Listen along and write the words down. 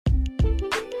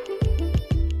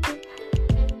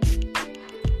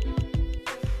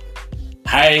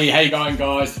Hey, how you going,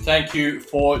 guys? Thank you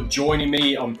for joining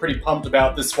me. I'm pretty pumped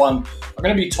about this one. I'm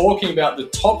going to be talking about the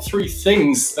top 3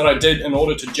 things that I did in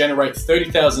order to generate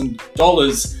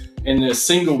 $30,000 in a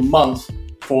single month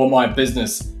for my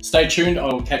business. Stay tuned. I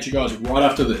will catch you guys right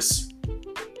after this.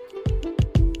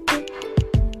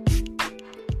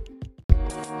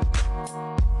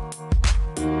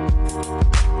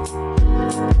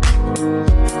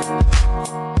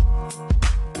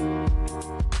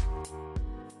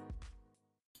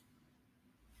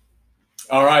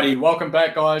 Alrighty, welcome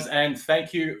back, guys, and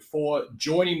thank you for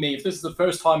joining me. If this is the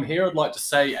first time here, I'd like to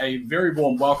say a very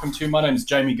warm welcome to you. My name is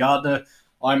Jamie Gardner.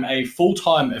 I'm a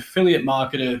full-time affiliate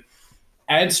marketer,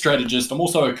 ad strategist. I'm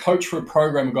also a coach for a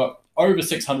program. We've got over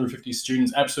 650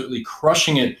 students absolutely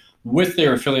crushing it with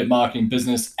their affiliate marketing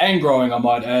business and growing, I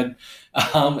might add.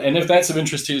 And if that's of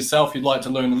interest to yourself, you'd like to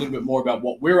learn a little bit more about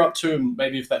what we're up to, and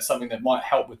maybe if that's something that might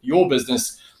help with your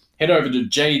business, head over to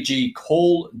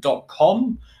jgcall.com.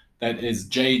 That is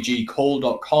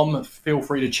jgcall.com. Feel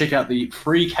free to check out the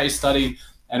free case study.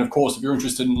 And of course, if you're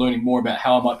interested in learning more about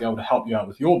how I might be able to help you out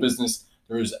with your business,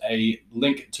 there is a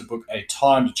link to book a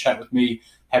time to chat with me.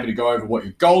 Happy to go over what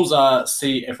your goals are,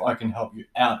 see if I can help you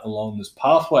out along this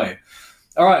pathway.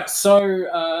 All right, so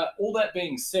all that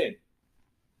being said,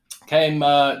 came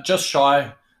just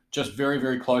very,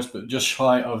 very close, but just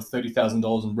shy of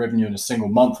 $30,000 in revenue in a single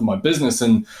month for my business.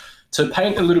 And to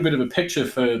paint a little bit of a picture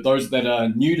for those that are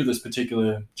new to this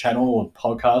particular channel or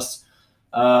podcast,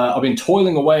 I've been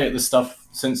toiling away at this stuff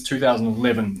since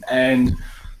 2011. And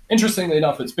interestingly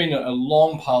enough, it's been a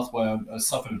long pathway. I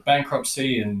suffered a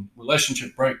bankruptcy and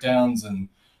relationship breakdowns, and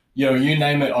you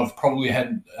name it, I've probably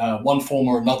had one form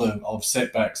or another of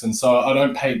setbacks. And so I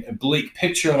don't paint a bleak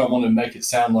picture. I don't want to make it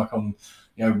sound like I'm,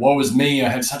 woe is me, I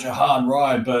had such a hard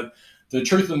ride. But the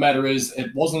truth of the matter is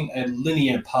it wasn't a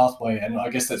linear pathway. And I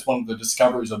guess that's one of the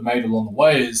discoveries I've made along the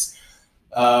way is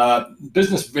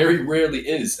business very rarely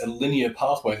is a linear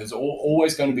pathway. There's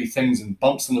always going to be things and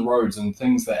bumps in the roads and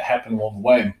things that happen along the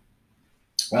way.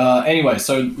 Anyway,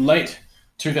 so late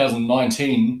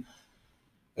 2019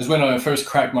 is when I first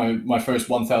cracked my first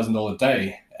 $1,000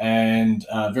 day. And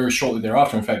very shortly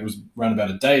thereafter, in fact, it was around about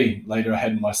a day later, I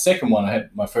had my second one. I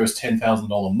had my first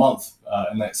 $10,000 month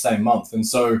in that same month. And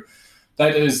so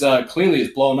that is clearly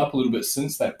it's blown up a little bit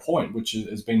since that point, which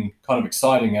has been kind of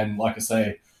exciting. And like I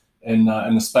say, in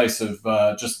the space of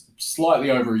just slightly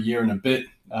over a year and a bit,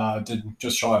 did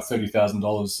just shy of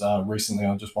 $30,000 recently.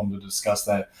 I just wanted to discuss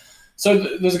that. So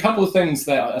there's a couple of things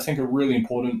that I think are really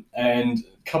important, and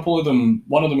a couple of them,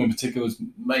 one of them in particular is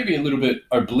maybe a little bit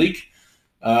oblique.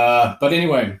 But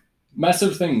anyway,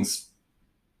 massive things.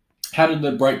 How did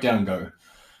the breakdown go?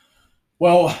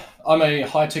 Well, I'm a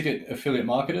high-ticket affiliate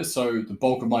marketer, so the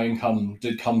bulk of my income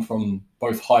did come from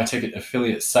both high-ticket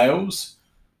affiliate sales,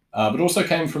 but also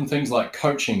came from things like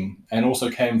coaching, and also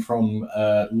came from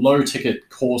low-ticket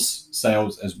course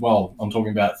sales as well. I'm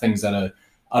talking about things that are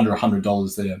under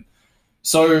 $100 there.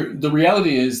 So the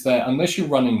reality is that unless you're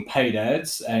running paid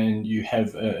ads and you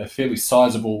have a fairly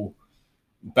sizable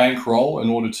bankroll in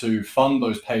order to fund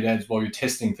those paid ads while you're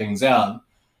testing things out,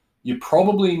 you're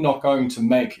probably not going to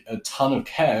make a ton of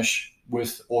cash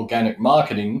with organic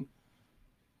marketing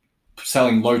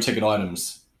selling low ticket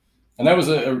items. And that was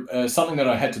something that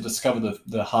I had to discover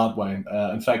the hard way.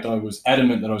 In fact, I was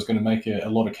adamant that I was going to make a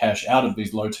lot of cash out of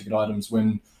these low ticket items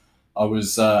when I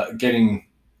was getting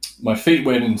my feet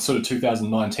wet in sort of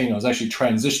 2019. I was actually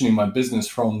transitioning my business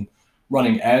from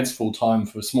running ads full time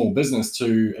for small business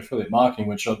to affiliate marketing,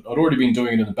 which I'd already been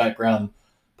doing it in the background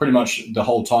pretty much the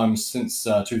whole time since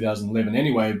 2011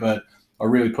 anyway, but I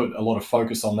really put a lot of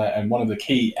focus on that. And one of the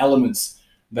key elements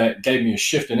that gave me a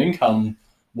shift in income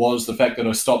was the fact that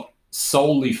I stopped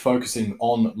solely focusing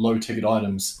on low ticket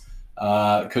items,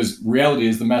 because reality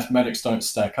is the mathematics don't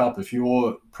stack up. If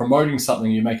you're promoting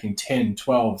something, you're making $10,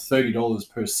 $12, $30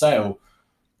 per sale,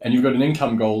 and you've got an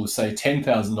income goal of say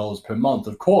 $10,000 per month,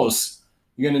 of course,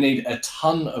 you're going to need a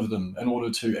ton of them in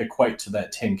order to equate to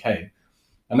that 10K.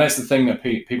 And that's the thing that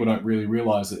people don't really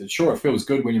realize. That sure, it feels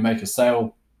good when you make a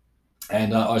sale,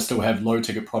 and I still have low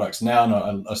ticket products now,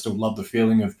 and I still love the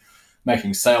feeling of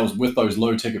making sales with those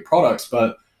low ticket products.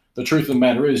 But the truth of the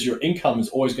matter is your income is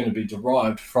always going to be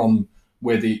derived from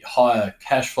where the higher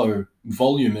cash flow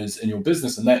volume is in your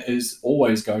business, and that is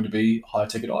always going to be high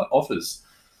ticket offers.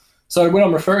 So when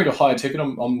I'm referring to high ticket,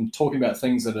 I'm talking about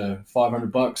things that are $500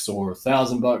 or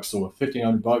 $1,000 or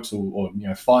 $1,500 or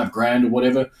 $5,000 or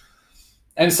whatever.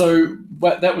 And so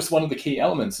that was one of the key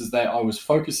elements, is that I was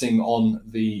focusing on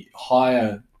the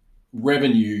higher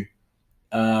revenue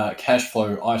cash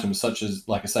flow items, such as,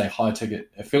 like I say, high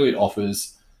ticket affiliate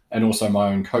offers, and also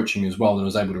my own coaching as well that I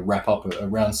was able to wrap up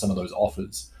around some of those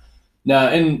offers.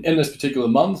 Now, in this particular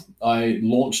month, I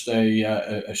launched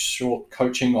a short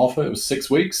coaching offer. It was 6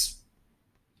 weeks,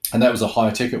 and that was a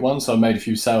higher ticket one. So I made a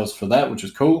few sales for that, which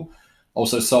was cool.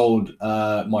 Also sold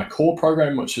my core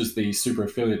program, which is the Super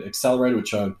Affiliate Accelerator,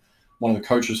 which I'm one of the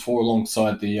coaches for,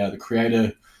 alongside the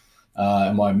creator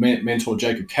and my mentor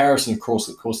Jacob Karras, and of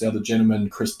course the other gentleman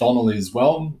Chris Donnelly as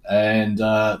well. And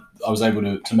I was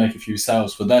able to make a few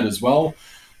sales for that as well.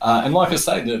 And like I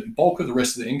say, the bulk of the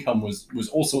rest of the income was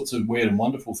all sorts of weird and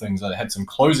wonderful things. I had some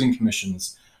closing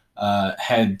commissions,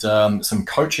 had some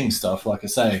coaching stuff, like I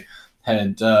say,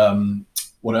 had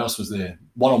what else was there?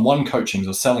 One-on-one coachings. I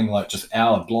was selling like just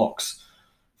hour blocks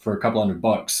for a couple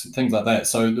 $100, things like that.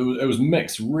 So it was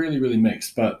mixed, really, really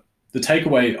mixed. But the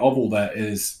takeaway of all that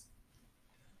is,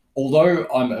 although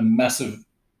I'm a massive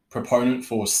proponent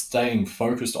for staying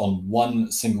focused on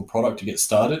one single product to get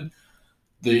started,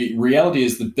 the reality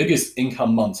is the biggest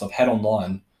income months I've had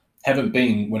online haven't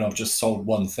been when I've just sold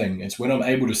one thing. It's when I'm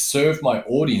able to serve my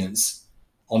audience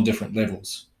on different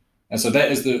levels. And so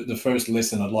that is the first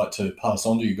lesson I'd like to pass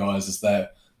on to you guys, is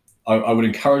that I would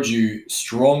encourage you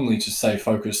strongly to stay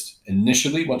focused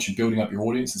initially once you're building up your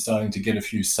audience and starting to get a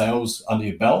few sales under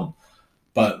your belt.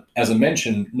 But as I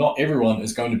mentioned, not everyone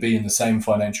is going to be in the same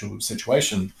financial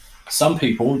situation. Some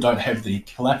people don't have the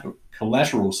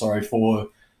collateral for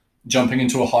jumping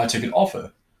into a high ticket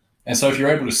offer. And so if you're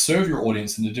able to serve your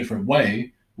audience in a different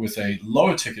way with a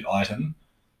lower ticket item,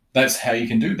 that's how you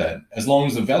can do that. As long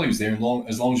as the value's there, and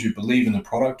as long as you believe in the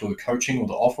product or the coaching or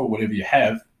the offer, whatever you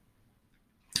have,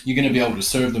 you're going to be able to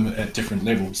serve them at different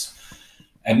levels.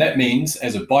 And that means,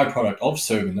 as a byproduct of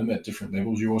serving them at different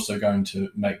levels, you're also going to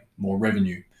make more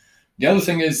revenue. The other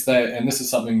thing is that, and this is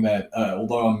something that,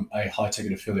 although I'm a high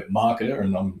ticket affiliate marketer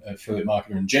and I'm an affiliate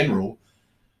marketer in general,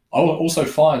 I will also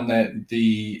find that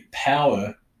the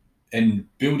power in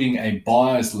building a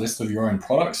buyer's list of your own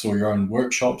products or your own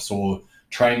workshops or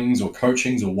trainings or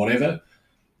coachings or whatever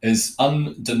is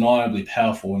undeniably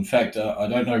powerful. In fact, I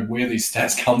don't know where these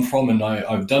stats come from, and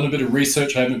I've done a bit of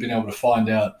research. I haven't been able to find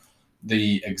out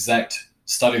the exact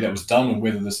study that was done and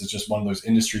whether this is just one of those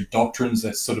industry doctrines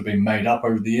that's sort of been made up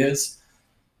over the years.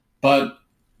 But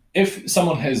if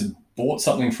someone has bought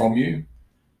something from you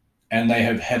and they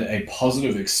have had a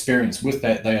positive experience with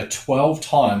that, they are 12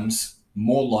 times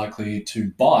more likely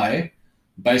to buy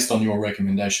based on your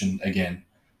recommendation again.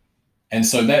 And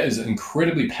so that is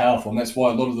incredibly powerful. And that's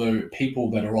why a lot of the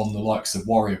people that are on the likes of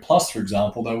Warrior Plus, for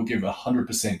example, they will give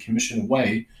 100% commission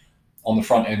away on the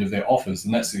front end of their offers.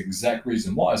 And that's the exact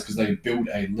reason why, is because they build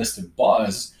a list of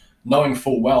buyers, knowing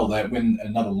full well that when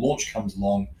another launch comes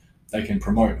along, they can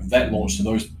promote that launch to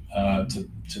those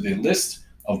to their list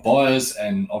of buyers,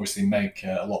 and obviously make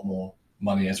a lot more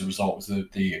money as a result.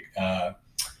 The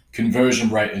conversion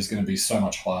rate is going to be so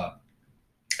much higher.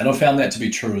 And I found that to be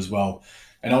true as well.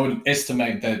 And I would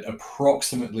estimate that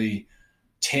approximately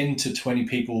 10 to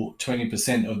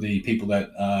 20% of the people that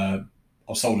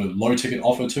I've sold a low ticket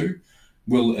offer to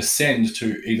will ascend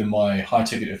to either my high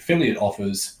ticket affiliate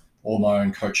offers or my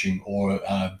own coaching, or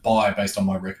buy based on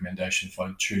my recommendation if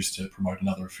I choose to promote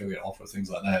another affiliate offer,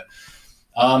 things like that.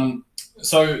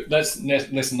 So that's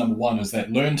lesson number one, is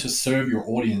that learn to serve your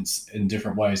audience in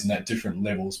different ways and at different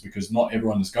levels, because not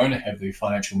everyone is going to have the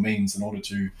financial means in order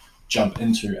to jump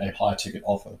into a high ticket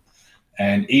offer.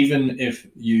 And even if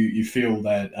you feel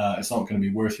that it's not going to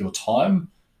be worth your time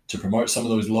to promote some of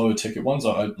those lower ticket ones,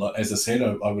 as I said,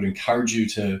 I would encourage you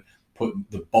to put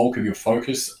the bulk of your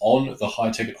focus on the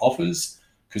high ticket offers,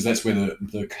 because that's where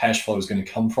the cash flow is going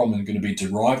to come from and going to be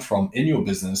derived from in your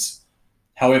business.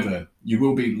 However, you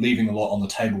will be leaving a lot on the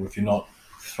table if you're not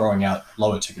throwing out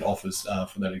lower ticket offers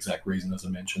for that exact reason, as I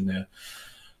mentioned there.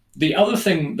 The other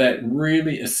thing that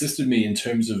really assisted me in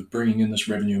terms of bringing in this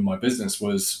revenue in my business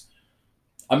was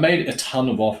I made a ton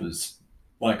of offers.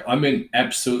 Like, I went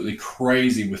absolutely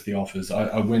crazy with the offers.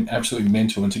 I went absolutely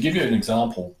mental. And to give you an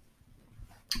example,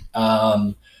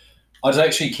 I was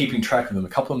actually keeping track of them. A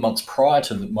couple of months prior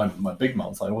to my big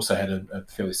month, I also had a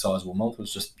fairly sizable month. It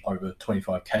was just over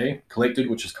 25K collected,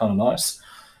 which is kind of nice.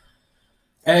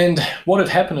 And what had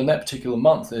happened in that particular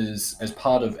month is, as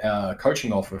part of our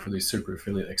coaching offer for the Super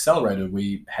Affiliate Accelerator,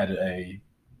 we had a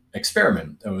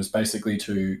experiment. It was basically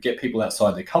to get people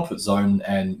outside their comfort zone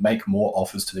and make more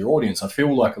offers to their audience. I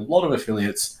feel like a lot of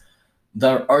affiliates,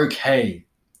 they're okay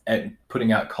at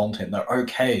putting out content. They're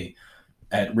okay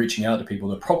at reaching out to people.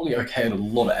 They're probably okay at a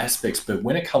lot of aspects, but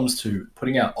when it comes to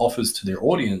putting out offers to their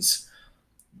audience,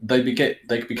 they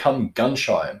become gun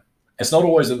shy. It's not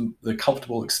always the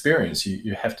comfortable experience.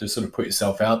 You have to sort of put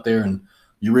yourself out there, and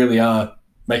you really are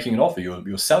making an offer.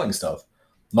 You're selling stuff.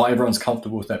 Not everyone's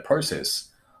comfortable with that process.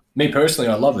 Me personally,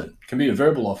 I love it. It can be a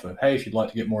verbal offer. Hey, if you'd like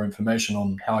to get more information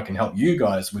on how I can help you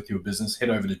guys with your business, head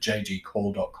over to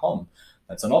jgcall.com.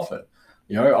 That's an offer.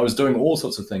 I was doing all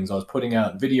sorts of things. I was putting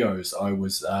out videos. I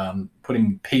was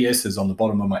putting PSs on the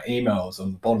bottom of my emails,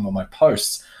 on the bottom of my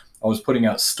posts. I was putting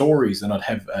out stories, and I'd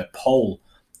have a poll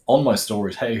on my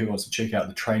stories. Hey, who wants to check out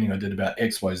the training I did about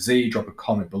XYZ? Drop a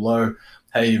comment below.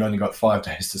 Hey, you've only got 5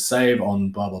 days to save on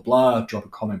blah, blah, blah. Drop a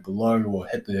comment below, or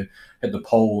hit the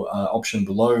poll option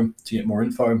below to get more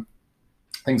info,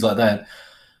 things like that.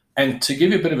 And to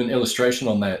give you a bit of an illustration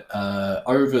on that,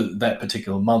 over that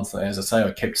particular month, as I say,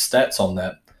 I kept stats on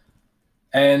that.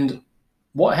 And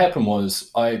what happened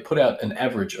was I put out an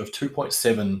average of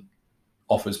 2.7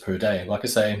 offers per day. Like I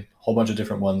say, a whole bunch of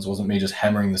different ones. It wasn't me just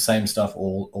hammering the same stuff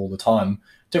all the time.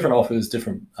 Different offers,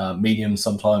 different mediums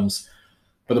sometimes.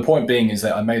 But the point being is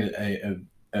that I made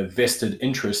a vested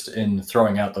interest in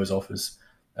throwing out those offers,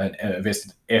 a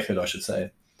vested effort, I should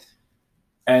say.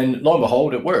 And lo and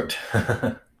behold, it worked.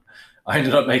 I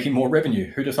ended up making more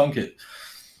revenue. Who'd have thunk it?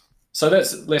 So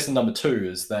that's lesson number 2,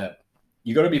 is that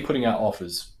you got to be putting out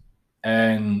offers,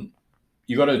 and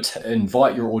you got to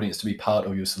invite your audience to be part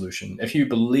of your solution. If you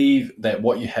believe that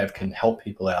what you have can help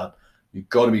people out, you've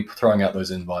got to be throwing out those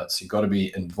invites. You've got to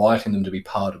be inviting them to be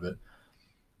part of it.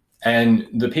 And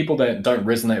the people that don't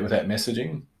resonate with that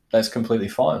messaging, that's completely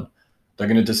fine. They're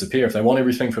going to disappear. If they want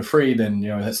everything for free, then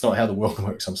that's not how the world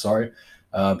works. I'm sorry.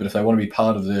 But if they want to be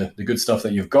part of the good stuff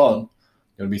that you've got,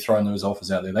 you're going to be throwing those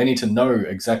offers out there. They need to know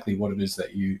exactly what it is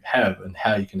that you have and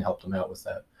how you can help them out with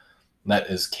that. And that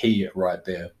is key right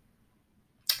there.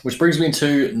 Which brings me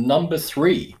to number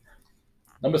 3.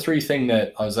 Number 3 thing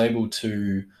that I was able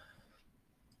to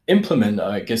implement,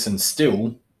 I guess,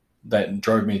 instill, that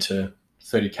drove me to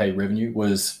 30K revenue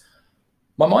was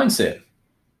my mindset.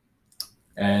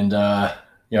 And a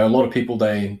lot of people,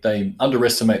 they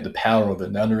underestimate the power of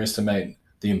it. They underestimate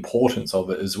the importance of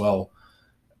it as well.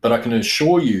 But I can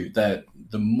assure you that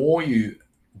the more you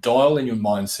dial in your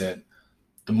mindset,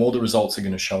 the more the results are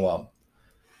going to show up.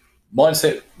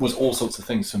 Mindset was all sorts of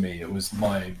things for me. It was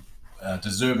my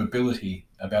deservability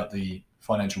about the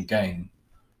financial gain.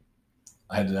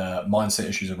 I had mindset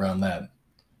issues around that.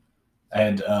 I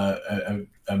had a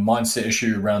mindset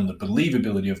issue around the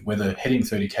believability of whether hitting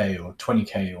 30K or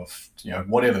 20K or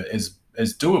whatever is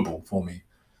doable for me.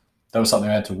 That was something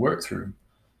I had to work through.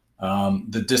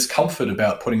 The discomfort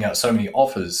about putting out so many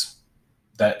offers,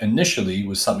 that initially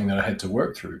was something that I had to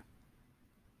work through.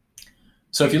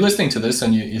 So if you're listening to this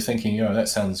and you're thinking, that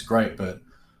sounds great, but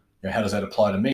how does that apply to me?